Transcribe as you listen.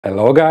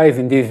Hello guys,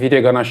 in this video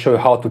I'm gonna show you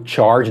how to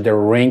charge the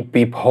Ring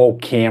Peephole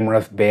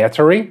camera's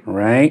battery,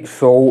 right?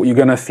 So you're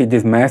gonna see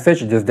this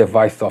message, this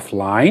device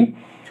offline,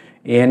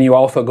 and you're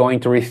also going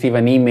to receive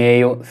an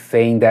email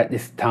saying that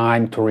it's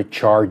time to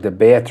recharge the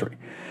battery.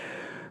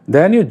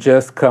 Then you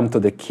just come to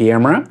the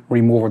camera,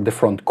 remove the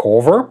front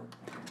cover,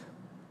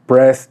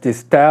 press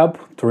this tab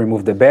to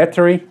remove the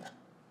battery,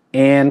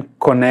 and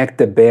connect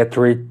the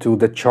battery to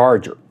the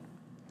charger.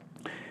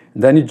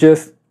 Then you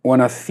just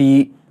wanna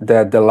see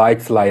that the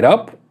lights light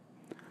up.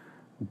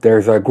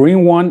 There's a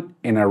green one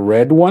and a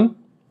red one,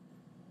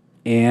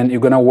 and you're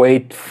gonna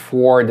wait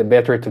for the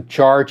battery to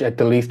charge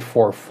at least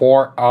for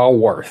 4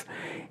 hours.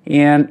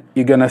 And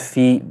you're gonna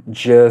see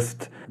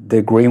just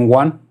the green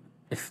one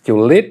is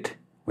still lit,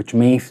 which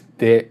means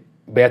the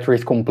battery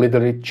is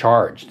completely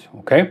charged,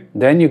 okay?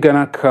 Then you're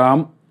gonna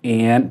come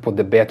and put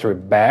the battery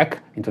back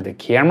into the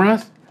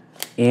cameras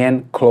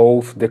and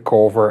close the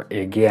cover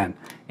again,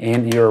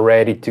 and you're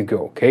ready to go,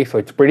 okay? So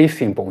it's pretty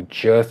simple.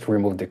 Just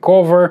remove the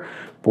cover,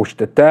 push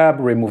the tab,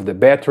 remove the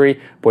battery,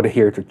 put it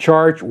here to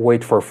charge,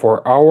 wait for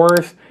 4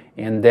 hours,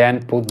 and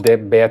then put the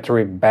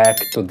battery back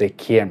to the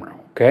camera,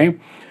 okay?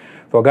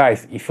 So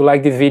guys, if you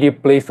like this video,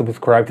 please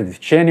subscribe to this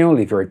channel,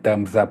 leave your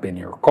thumbs up and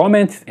your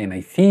comments, and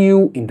I see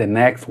you in the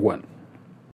next one.